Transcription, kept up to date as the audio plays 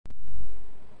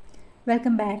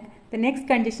Welcome back. The next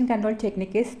congestion control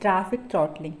technique is traffic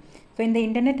throttling. So in the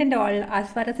internet and all,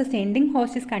 as far as the sending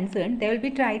host is concerned, they will be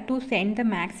trying to send the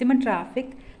maximum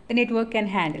traffic the network can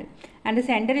handle. And the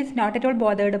sender is not at all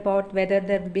bothered about whether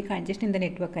there will be congestion in the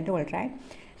network and all, right?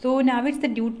 So now it's the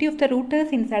duty of the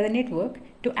routers inside the network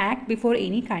to act before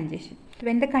any congestion.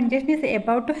 When the congestion is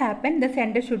about to happen, the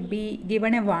sender should be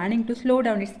given a warning to slow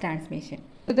down its transmission.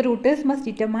 So the routers must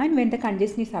determine when the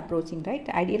congestion is approaching, right?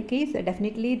 Ideal case,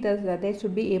 definitely they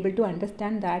should be able to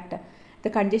understand that the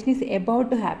congestion is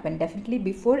about to happen. Definitely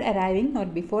before arriving or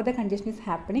before the congestion is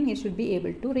happening, it should be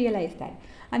able to realize that.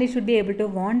 And it should be able to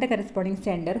warn the corresponding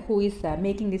sender who is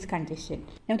making this congestion.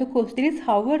 Now the question is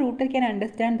how a router can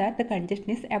understand that the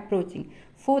congestion is approaching.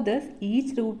 For this,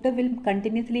 each router will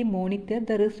continuously monitor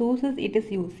the resources it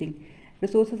is using.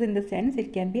 Resources in the sense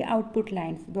it can be output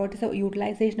lines, what is the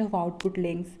utilization of output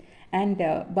links, and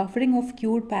buffering of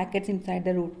queued packets inside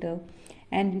the router,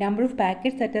 and number of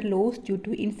packets that are lost due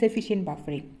to insufficient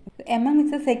buffering. Among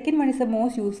which the second one is the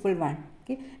most useful one,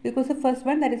 okay, because the first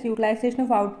one, that is utilization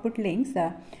of output links,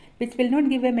 which will not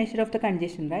give a measure of the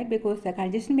congestion, right? Because the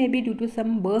congestion may be due to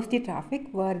some bursty traffic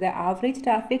where the average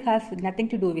traffic has nothing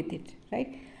to do with it,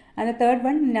 right? And the third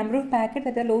one, number of packets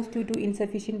that are lost due to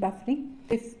insufficient buffering.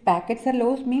 If packets are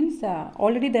lost means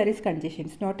already there is congestion.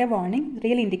 It's not a warning,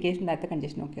 real indication that the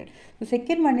congestion occurred. The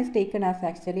second one is taken as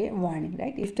actually a warning,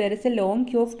 right? If there is a long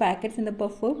queue of packets in the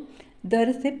buffer, there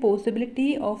is a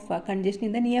possibility of congestion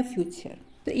in the near future.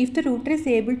 So if the router is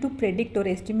able to predict or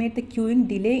estimate the queuing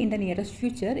delay in the nearest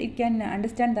future, it can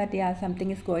understand that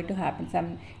something is going to happen,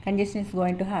 some congestion is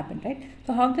going to happen, right?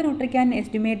 So how the router can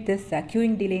estimate this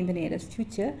queuing delay in the nearest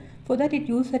future? For that it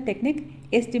uses a technique,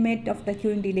 estimate of the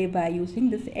queuing delay by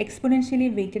using this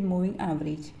exponentially weighted moving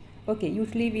average. Okay,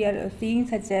 usually we are seeing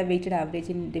such a weighted average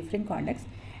in different contexts,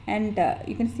 and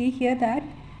you can see here that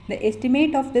the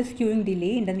estimate of this queuing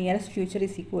delay in the nearest future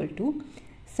is equal to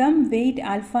some weight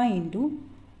alpha into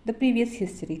the previous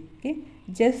history, okay,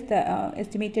 just the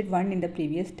estimated one in the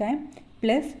previous time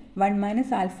plus 1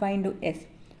 minus alpha into s.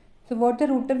 So what the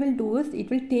router will do is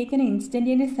it will take an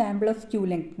instantaneous sample of queue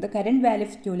length, the current value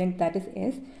of queue length, that is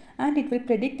s, and it will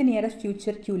predict the nearest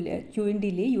future queuing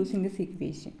delay using this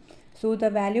equation. So the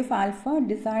value of alpha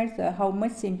decides how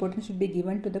much importance should be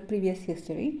given to the previous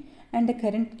history and the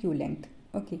current queue length.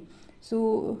 Okay,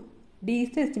 so d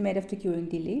is the estimate of the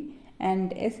queuing delay,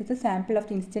 and S is the sample of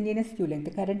the instantaneous queue length,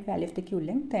 the current value of the queue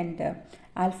length, and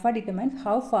alpha determines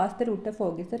how fast the router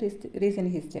forgets the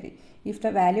recent history. If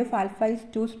the value of alpha is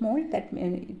too small, that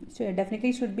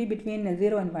definitely should be between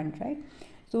 0 and 1, right?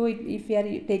 So if we are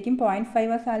taking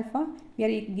 0.5 as alpha, we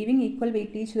are giving equal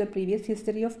weightage to the previous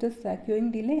history of this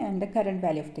queuing delay and the current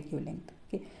value of the queue length.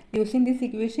 Okay. Using this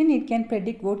equation, it can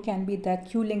predict what can be the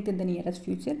queue length in the nearest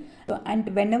future. So,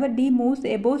 and whenever D moves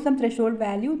above some threshold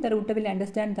value, the router will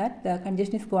understand that the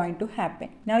congestion is going to happen.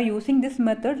 Now using this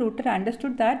method, router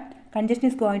understood that congestion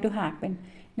is going to happen.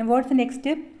 Now what's the next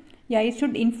step? Yeah, it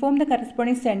should inform the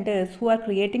corresponding senders who are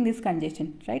creating this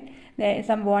congestion, right?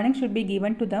 Some warning should be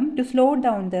given to them to slow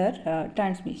down their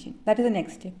transmission. That is the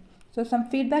next step. So some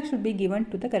feedback should be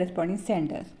given to the corresponding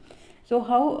senders. So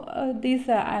how these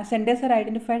senders are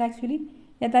identified actually?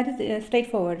 Yeah, that is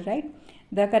straightforward, right?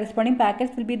 The corresponding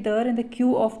packets will be there in the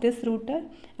queue of this router,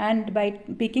 and by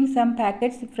picking some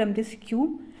packets from this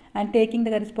queue and checking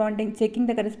the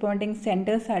corresponding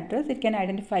sender's address, it can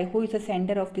identify who is the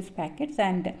sender of these packets,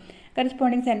 and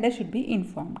corresponding sender should be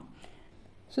informed.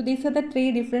 So these are the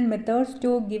three different methods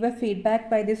to give a feedback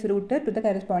by this router to the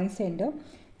corresponding sender: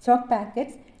 choke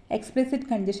packets, explicit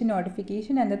congestion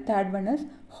notification, and the third one is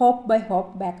hop by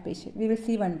hop back pressure. We will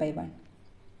see one by one.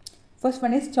 First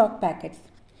one is choke packets.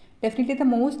 Definitely the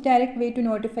most direct way to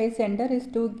notify sender is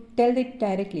to tell it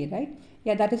directly, right?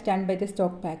 Yeah, that is done by the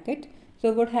choke packet.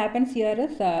 So what happens here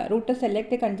is router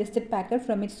select a congested packet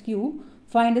from its queue,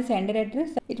 find the sender address.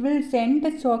 It will send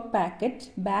the choke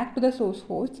packet back to the source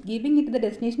host, giving it the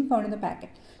destination found in the packet.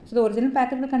 So the original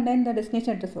packet will contain the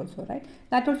destination address also, right?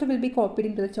 That also will be copied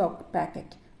into the choke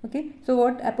packet. Okay. So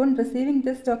what upon receiving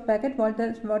this choke packet, what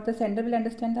the sender will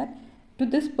understand that to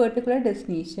this particular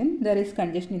destination there is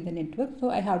congestion in the network,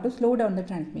 so I have to slow down the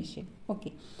transmission.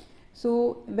 Okay.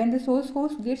 So when the source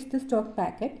host gets this choke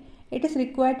packet, it is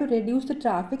required to reduce the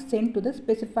traffic sent to the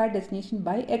specified destination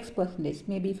by X%,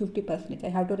 maybe 50%. I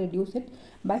have to reduce it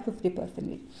by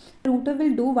 50%. The router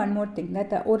will do one more thing,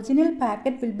 that the original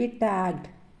packet will be tagged.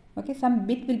 Okay, some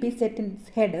bit will be set in its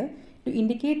header to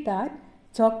indicate that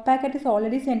choke packet is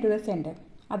already sent to the sender.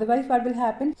 Otherwise, what will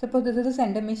happen? Suppose this is a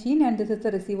sender machine and this is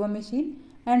the receiver machine,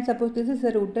 and suppose this is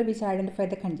a router which identifies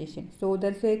the congestion. So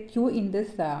there's a queue in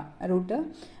this router,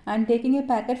 and taking a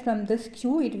packet from this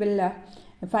queue, it will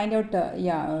find out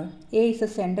A is a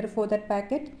sender for that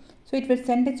packet. So it will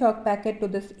send a chalk packet to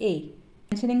this A,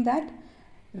 mentioning that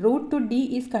route to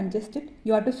D is congested.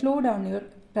 You have to slow down your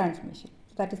transmission.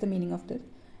 So that is the meaning of this.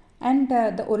 And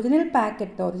the original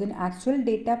packet, the original actual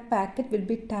data packet will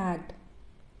be tagged.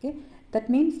 Okay. That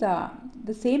means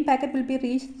the same packet will be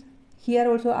reached here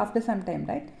also after some time,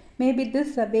 right? Maybe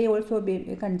this way also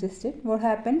be congested. What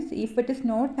happens if it is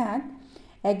not tagged?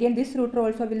 Again, this router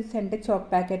also will send a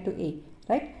chalk packet to A,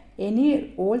 right?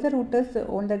 All the routers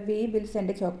on the way will send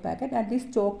a chalk packet, and these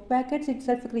chalk packets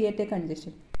itself create a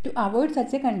congestion. To avoid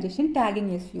such a congestion,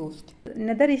 tagging is used.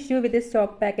 Another issue with this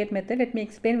chalk packet method, let me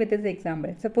explain with this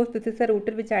example. Suppose this is a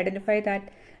router which identifies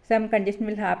that some congestion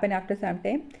will happen after some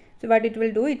time. So what it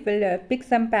will do, it will pick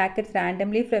some packets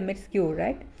randomly from its queue,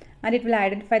 right? And it will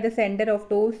identify the sender of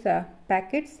those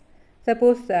packets.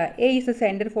 Suppose A is a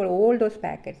sender for all those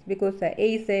packets, because A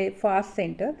is a fast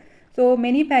sender. So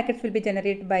many packets will be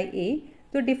generated by A.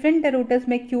 So different routers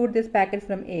may queue this packet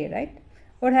from A, right?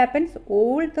 What happens?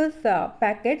 All those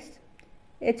packets,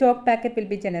 a chalk packet will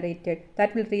be generated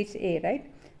that will reach A, right?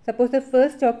 Suppose the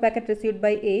first chalk packet received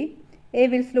by A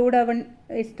will slow down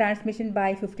its transmission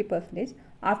by 50%.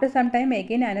 After some time,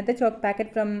 again another chalk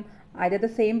packet from either the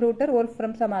same router or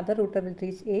from some other router will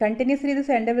reach A. Continuously, the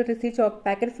sender will receive chalk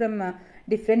packet from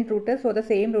different routers, or the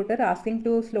same router, asking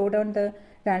to slow down the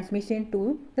transmission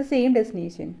to the same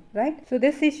destination, right? So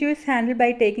this issue is handled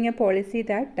by taking a policy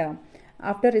that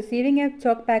after receiving a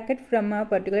chalk packet from a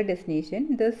particular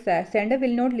destination, the sender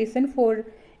will not listen for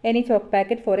any chalk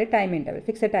packet for a time interval,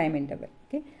 fix a time interval.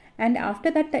 Okay, and after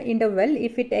that interval,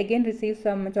 if it again receives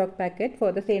some chalk packet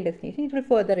for the same destination, it will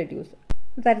further reduce.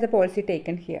 That is the policy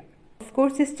taken here. Of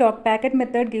course, this chalk packet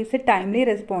method gives a timely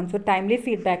response, so timely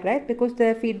feedback, right? Because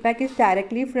the feedback is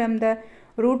directly from the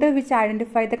router which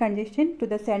identified the congestion to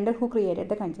the sender who created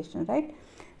the congestion, right?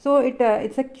 So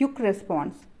it's a quick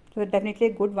response. So definitely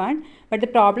a good one. But the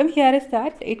problem here is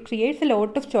that it creates a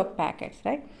lot of chalk packets,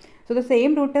 right? So the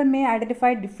same router may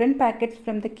identify different packets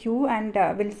from the queue and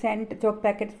will send chalk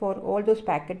packets for all those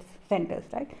packets senders,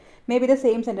 right? Maybe the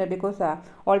same sender, because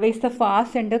always the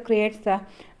fast sender creates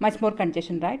much more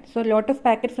congestion, right? So a lot of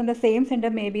packets from the same sender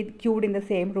may be queued in the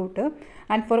same router,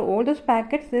 and for all those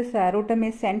packets, this router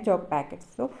may send chalk packets.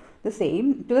 So to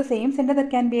the same sender, there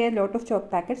can be a lot of chalk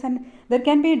packets, and there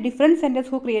can be different senders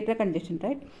who create the congestion,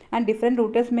 right? And different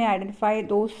routers may identify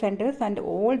those senders, and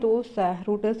all those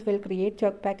routers will create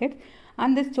chalk packets,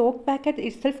 and this chalk packet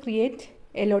itself creates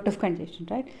a lot of congestion,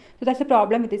 right? So that's the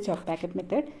problem with this chalk packet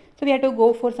method. So we have to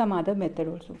go for some other method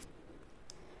also.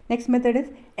 Next method is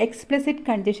explicit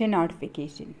congestion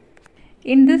notification.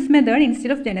 In this method,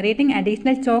 instead of generating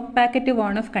additional chalk packet to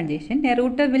warn of congestion, a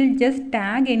router will just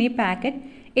tag any packet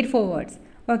it forwards.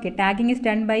 Okay, tagging is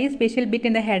done by a special bit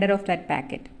in the header of that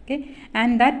packet. Okay,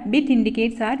 and that bit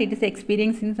indicates that it is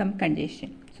experiencing some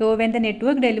congestion. So when the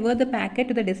network delivers the packet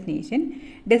to the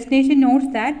destination notes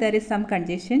that there is some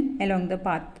congestion along the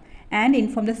path and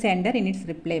inform the sender in its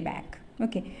reply back.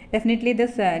 Okay, definitely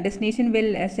this destination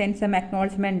will send some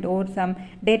acknowledgement or some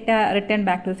data returned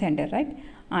back to the sender, right?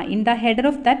 In the header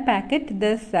of that packet,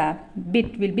 this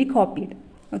bit will be copied.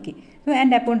 Okay, so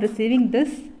and upon receiving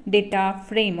this data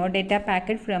frame or data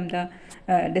packet from the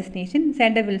destination,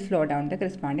 sender will slow down the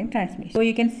corresponding transmission. So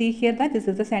you can see here that this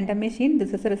is the sender machine,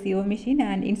 this is a receiver machine,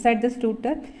 and inside this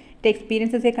router it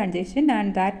experiences a congestion,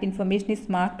 and that information is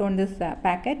marked on this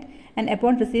packet, and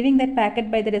upon receiving that packet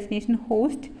by the destination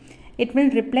host, it will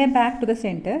reply back to the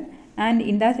sender, and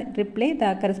in that reply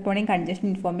the corresponding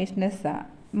congestion information is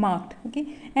marked. Okay,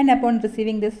 and upon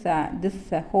receiving this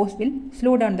host will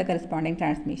slow down the corresponding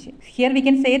transmission. Here we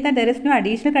can say that there is no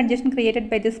additional congestion created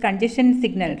by this congestion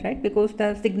signal, right? Because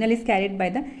the signal is carried by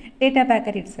the data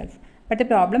packet itself. But the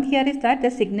problem here is that the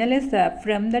signal is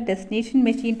from the destination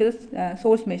machine to the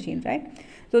source machine, right?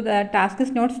 So the task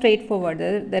is not straightforward.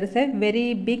 There is a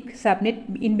very big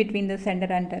subnet in between the sender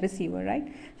and the receiver, right?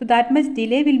 So that much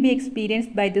delay will be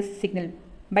experienced by this signal.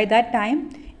 By that time,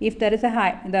 if there is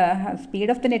the speed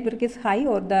of the network is high,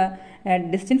 or the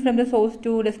distance from the source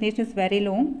to destination is very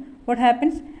long, what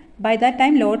happens? By that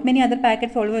time, many other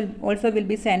packets also will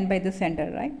be sent by the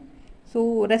sender, right?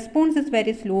 So response is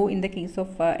very slow in the case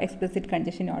of explicit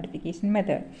congestion notification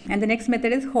method. And the next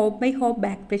method is hop by hop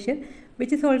back pressure,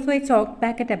 which is also a chalk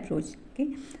packet approach.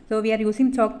 Okay, so we are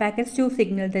using chalk packets to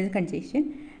signal the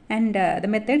congestion, and the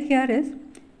method here is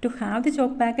to have the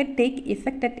chalk packet take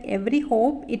effect at every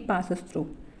hop it passes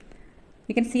through.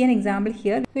 You can see an example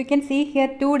here. So you can see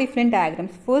here two different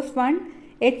diagrams. First one,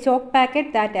 a choke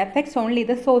packet that affects only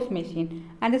the source machine,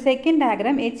 and the second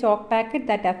diagram, a choke packet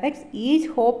that affects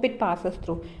each hop it passes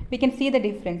through. We can see the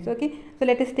difference. Okay, so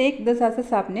let us take this as a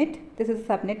subnet. This is a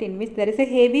subnet in which there is a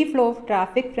heavy flow of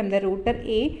traffic from the router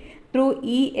A through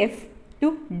E, F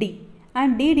to D,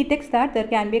 and D detects that there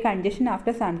can be a congestion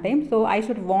after some time. So I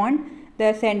should warn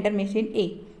the sender machine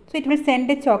A. So it will send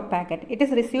a choke packet. It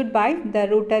is received by the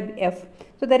router F.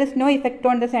 So there is no effect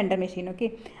on the sender machine.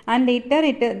 Okay, and later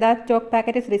the choke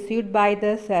packet is received by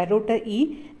this router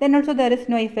E. Then also there is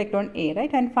no effect on A, right?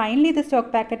 And finally this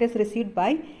choke packet is received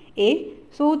by A.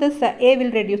 So this A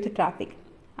will reduce the traffic,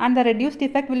 and the reduced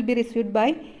effect will be received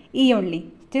by E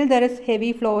only. Still there is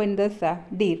heavy flow in this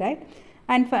D, right?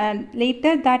 And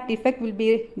later that effect will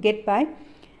be get by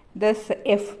this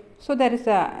F. So there is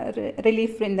a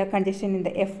relief in the congestion in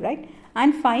the F, right?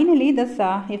 And finally this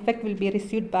effect will be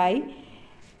received by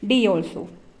D also.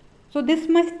 So this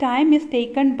much time is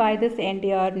taken by this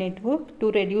entire network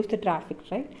to reduce the traffic,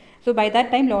 right? So by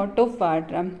that time lot of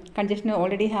congestion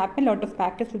already happened, lot of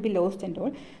packets will be lost and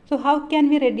all. So how can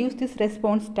we reduce this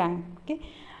response time? Okay,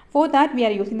 for that we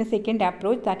are using the second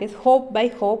approach, that is hop by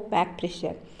hop back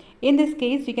pressure. In this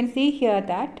case you can see here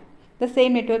that the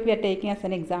same network we are taking as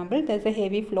an example. There is a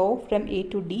heavy flow from A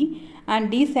to D,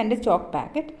 and D sends a choke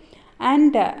packet,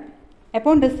 and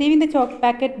upon receiving the choke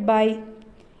packet by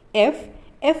F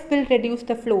will reduce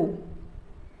the flow.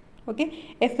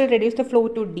 Okay, F will reduce the flow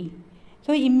to D.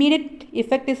 So immediate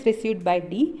effect is received by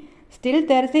D. Still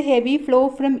there is a heavy flow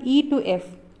from E to F.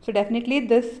 So definitely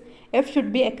this F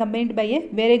should be accompanied by a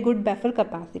very good buffer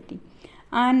capacity.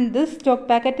 And this choke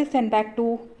packet is sent back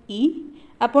to E.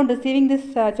 Upon receiving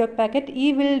this choke packet,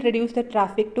 E will reduce the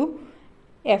traffic to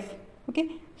F. Okay,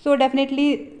 so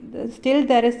definitely still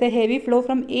there is a heavy flow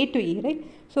from A to E, right?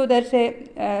 So there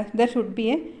should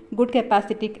be a good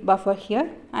capacity buffer here.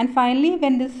 And finally,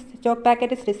 when this choke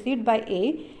packet is received by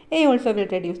A also will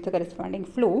reduce the corresponding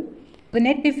flow. The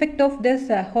net effect of this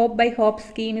hop by hop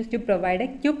scheme is to provide a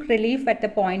quick relief at the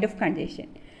point of congestion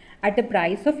at the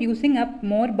price of using up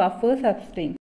more buffers upstream.